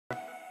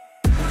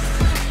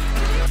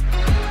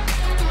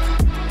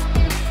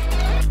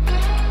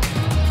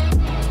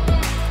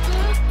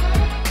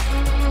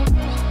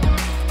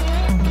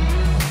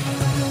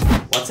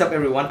What's up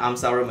everyone, I'm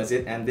Sarwar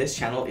Mazid and this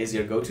channel is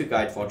your go-to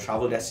guide for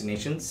travel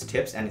destinations,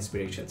 tips and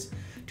inspirations.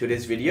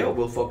 Today's video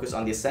will focus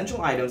on the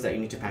essential items that you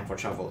need to pack for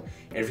travel,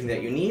 everything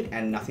that you need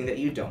and nothing that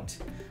you don't.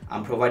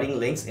 I'm providing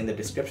links in the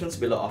descriptions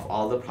below of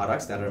all the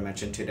products that are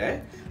mentioned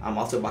today. I'm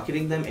also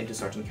bucketing them into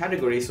certain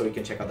categories so you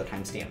can check out the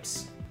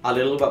timestamps. A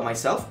little about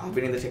myself, I've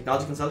been in the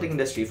technology consulting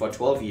industry for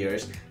 12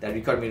 years that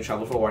required me to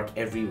travel for work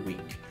every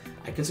week.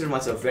 I consider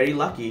myself very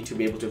lucky to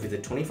be able to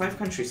visit 25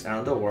 countries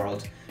around the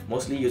world,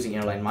 mostly using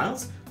airline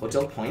miles,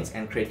 hotel points,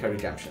 and credit card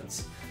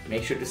redemptions.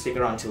 Make sure to stick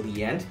around till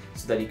the end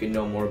so that you can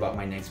know more about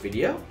my next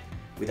video.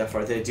 Without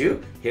further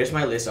ado, here's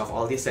my list of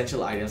all the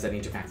essential items that you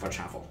need to pack for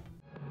travel.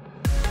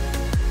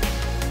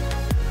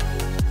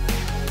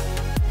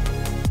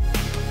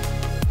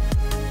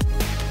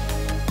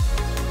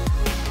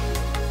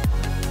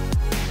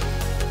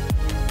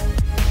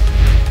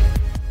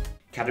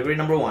 Category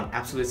number 1,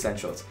 absolute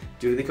essentials.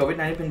 Due to the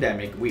COVID-19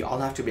 pandemic, we all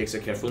have to be extra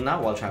careful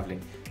now while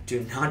traveling.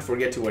 Do not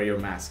forget to wear your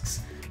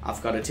masks.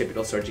 I've got a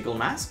typical surgical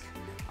mask.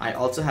 I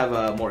also have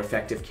a more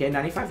effective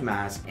K95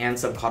 mask and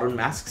some cotton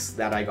masks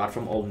that I got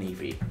from Old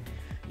Navy.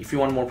 If you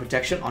want more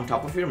protection on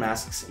top of your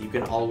masks, you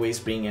can always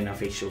bring in a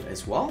face shield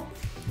as well.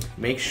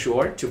 Make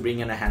sure to bring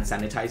in a hand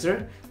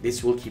sanitizer.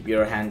 This will keep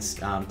your hands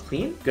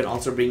clean. You can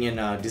also bring in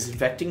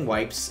disinfecting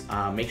wipes.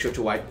 Make sure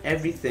to wipe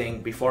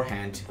everything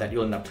beforehand that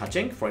you'll end up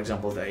touching. For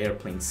example, the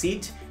airplane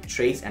seat,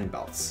 trays, and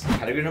belts.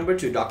 Category number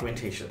 2,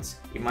 documentations.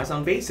 It might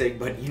sound basic,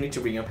 but you need to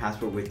bring your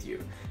passport with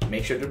you.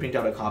 Make sure to print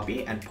out a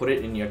copy and put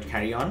it in your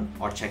carry-on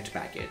or checked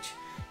baggage.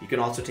 You can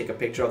also take a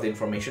picture of the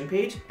information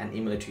page and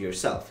email it to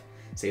yourself.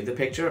 Save the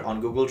picture on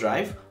Google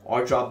Drive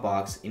or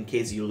Dropbox in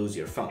case you lose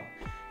your phone.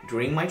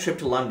 During my trip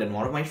to London,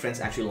 one of my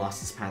friends actually lost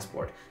his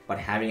passport, but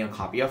having a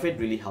copy of it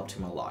really helped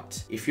him a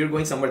lot. If you're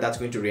going somewhere that's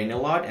going to rain a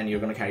lot and you're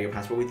going to carry your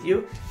passport with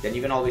you, then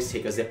you can always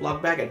take a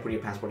Ziploc bag and put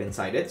your passport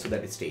inside it so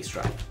that it stays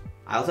dry.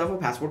 I also have a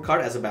passport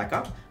card as a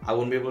backup. I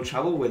won't be able to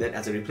travel with it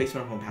as a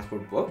replacement for my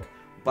passport book,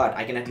 but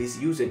I can at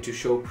least use it to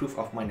show proof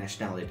of my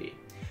nationality.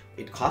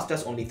 It cost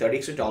us only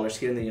 $30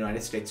 extra here in the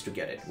United States to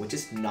get it, which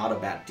is not a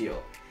bad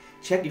deal.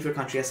 Check if your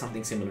country has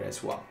something similar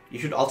as well. You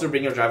should also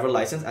bring your driver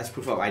license as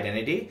proof of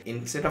identity.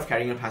 Instead of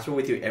carrying your passport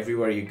with you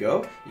everywhere you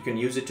go, you can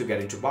use it to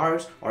get into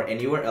bars or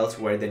anywhere else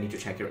where they need to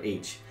check your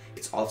age.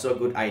 It's also a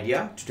good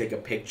idea to take a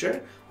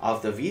picture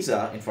of the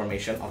visa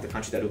information of the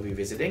country that you'll be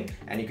visiting,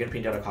 and you can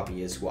print out a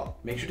copy as well.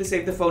 Make sure to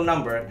save the phone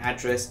number,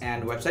 address,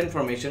 and website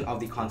information of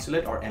the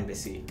consulate or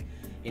embassy.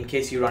 In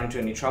case you run into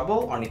any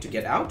trouble or need to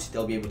get out,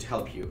 they'll be able to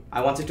help you. I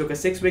once took a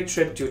 6-week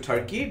trip to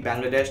Turkey,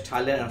 Bangladesh,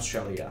 Thailand, and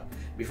Australia.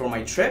 Before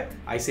my trip,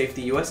 I saved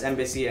the US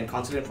Embassy and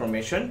consulate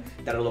information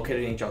that are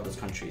located in each of those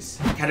countries.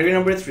 Category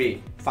number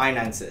 3,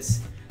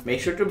 finances.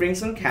 Make sure to bring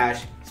some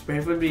cash,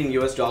 preferably in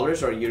US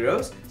dollars or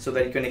euros, so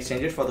that you can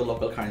exchange it for the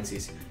local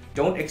currencies.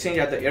 Don't exchange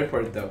at the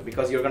airport though,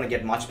 because you're going to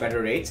get much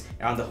better rates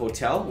around the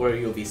hotel where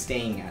you'll be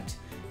staying at.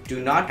 Do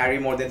not carry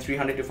more than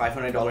 $300 to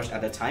 $500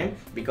 at a time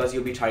because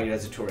you'll be targeted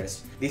as a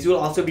tourist. These will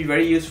also be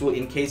very useful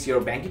in case your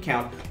bank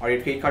account or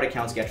your credit card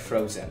accounts get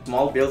frozen.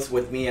 Small bills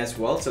with me as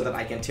well so that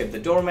I can tip the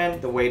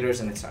doorman, the waiters,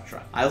 and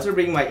etc. I also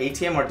bring my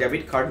ATM or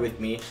debit card with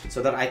me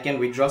so that I can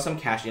withdraw some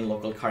cash in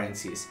local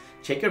currencies.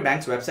 Check your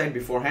bank's website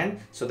beforehand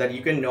so that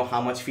you can know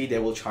how much fee they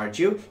will charge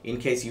you in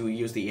case you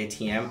use the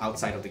ATM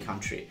outside of the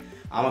country.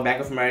 I'm a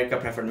Bank of America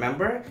preferred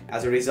member.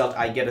 As a result,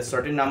 I get a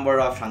certain number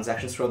of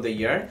transactions throughout the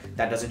year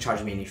that doesn't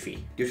charge me any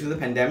fee. Due to the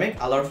pandemic,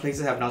 a lot of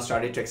places have now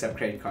started to accept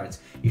credit cards.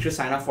 You should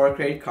sign up for a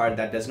credit card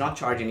that does not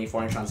charge any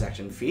foreign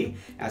transaction fee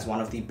as one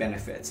of the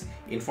benefits.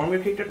 Inform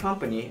your credit card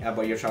company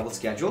about your travel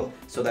schedule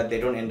so that they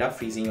don't end up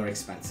freezing your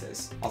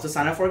expenses. Also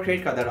sign up for a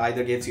credit card that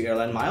either gives you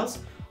airline miles,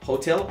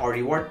 hotel, or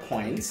reward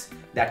points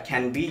that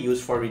can be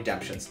used for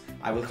redemptions.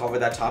 I will cover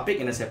that topic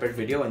in a separate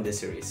video in this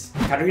series.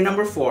 Category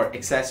number 4,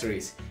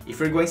 accessories. If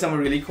you're going somewhere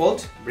really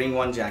cold, bring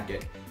one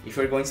jacket. If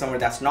you're going somewhere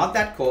that's not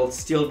that cold,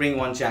 still bring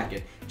one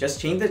jacket. Just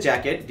change the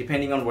jacket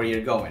depending on where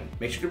you're going.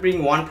 Make sure to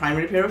bring one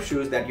primary pair of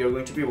shoes that you're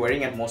going to be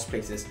wearing at most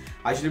places.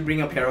 I usually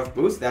bring a pair of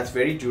boots that's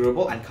very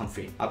durable and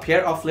comfy. A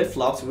pair of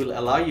flip-flops will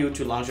allow you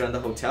to lounge around the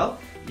hotel.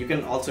 You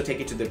can also take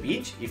it to the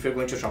beach if you're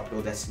going to a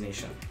tropical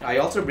destination. I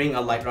also bring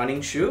a light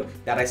running shoe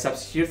that I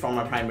substitute for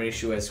my primary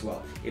shoe as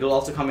well. It'll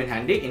also come in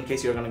handy in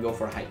case you're going to go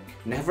for a hike.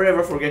 Never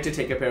ever forget to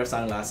take a pair of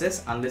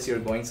sunglasses unless you're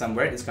going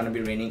somewhere it's going to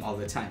be raining all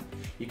the time.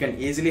 You can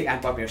easily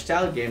amp up your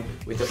style game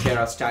with a pair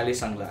of stylish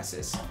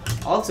sunglasses.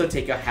 Also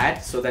take a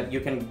hat so that you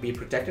can be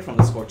protected from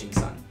the scorching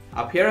sun.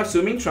 A pair of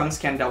swimming trunks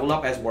can double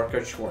up as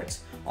workout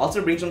shorts.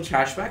 Also bring some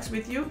trash bags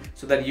with you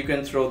so that you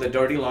can throw the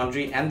dirty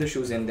laundry and the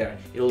shoes in there.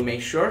 It'll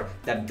make sure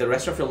that the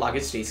rest of your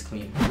luggage stays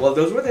clean. Well,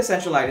 those were the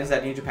essential items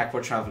that you need to pack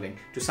for traveling.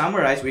 To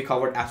summarize, we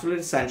covered absolute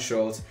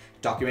essentials,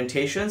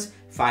 documentations,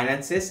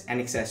 finances, and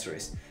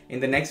accessories. In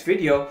the next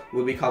video,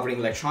 we'll be covering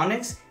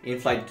electronics,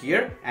 in-flight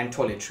gear, and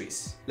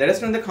toiletries. Let us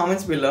know in the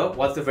comments below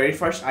what's the very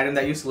first item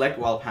that you select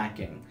while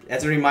packing.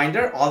 As a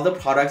reminder, all the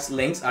products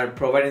links are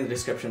provided in the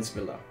descriptions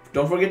below.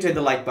 Don't forget to hit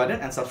the like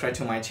button and subscribe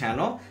to my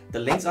channel. The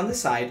links on the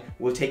side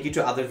will take you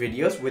to other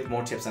videos with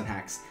more tips and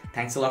hacks.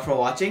 Thanks a lot for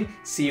watching.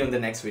 See you in the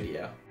next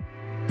video.